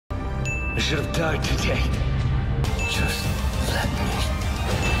I should have died today. Just let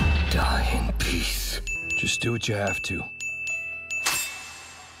me die in peace. Just do what you have to.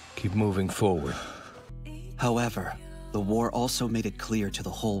 Keep moving forward. However, the war also made it clear to the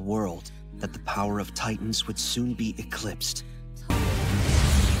whole world that the power of Titans would soon be eclipsed.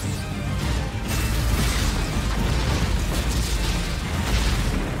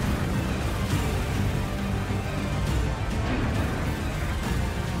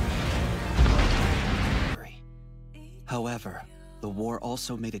 However, the war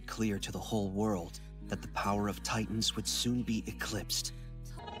also made it clear to the whole world that the power of Titans would soon be eclipsed.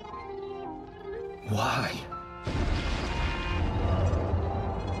 Why?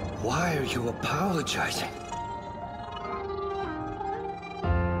 Why are you apologizing?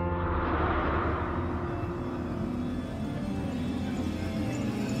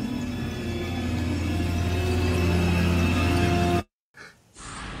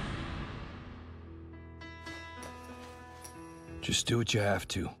 Just do what you have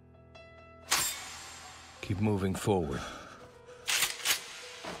to. Keep moving forward.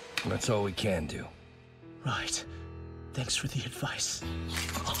 That's all we can do. Right. Thanks for the advice.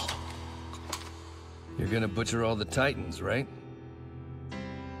 You're gonna butcher all the Titans, right?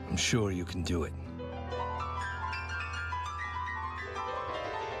 I'm sure you can do it.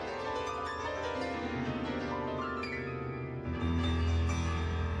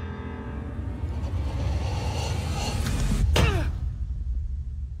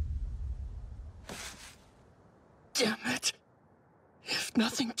 Damn it. If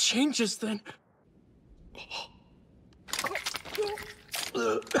nothing changes, then...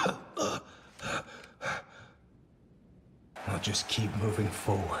 I'll just keep moving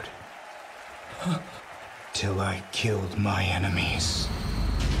forward. Till I killed my enemies.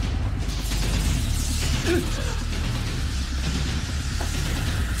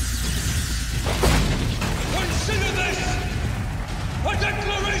 Consider this a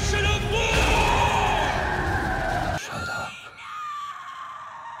declaration of war! Shut up.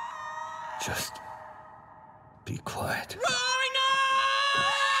 Just be quiet.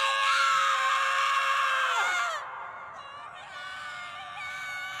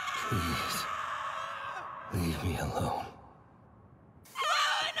 Please, leave me alone.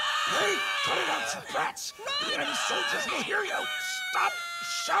 Hey, cut it out, you brats! The enemy soldiers will hear you! Stop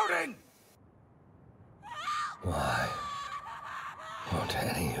shouting! Why won't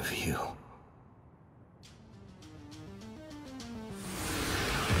any of you?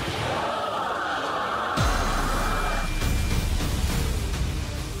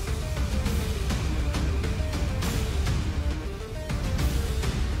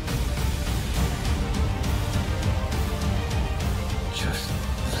 Just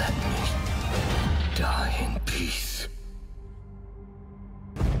let me die in peace.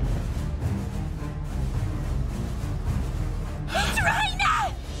 It's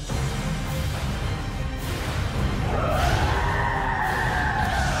Reiner!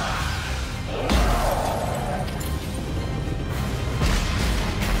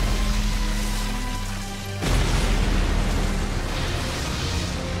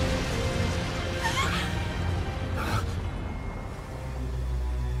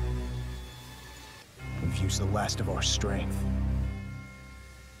 We've used the last of our strength.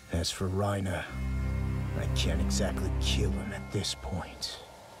 As for Reiner, I can't exactly kill him at this point.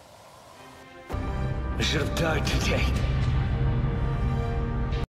 I should have died today.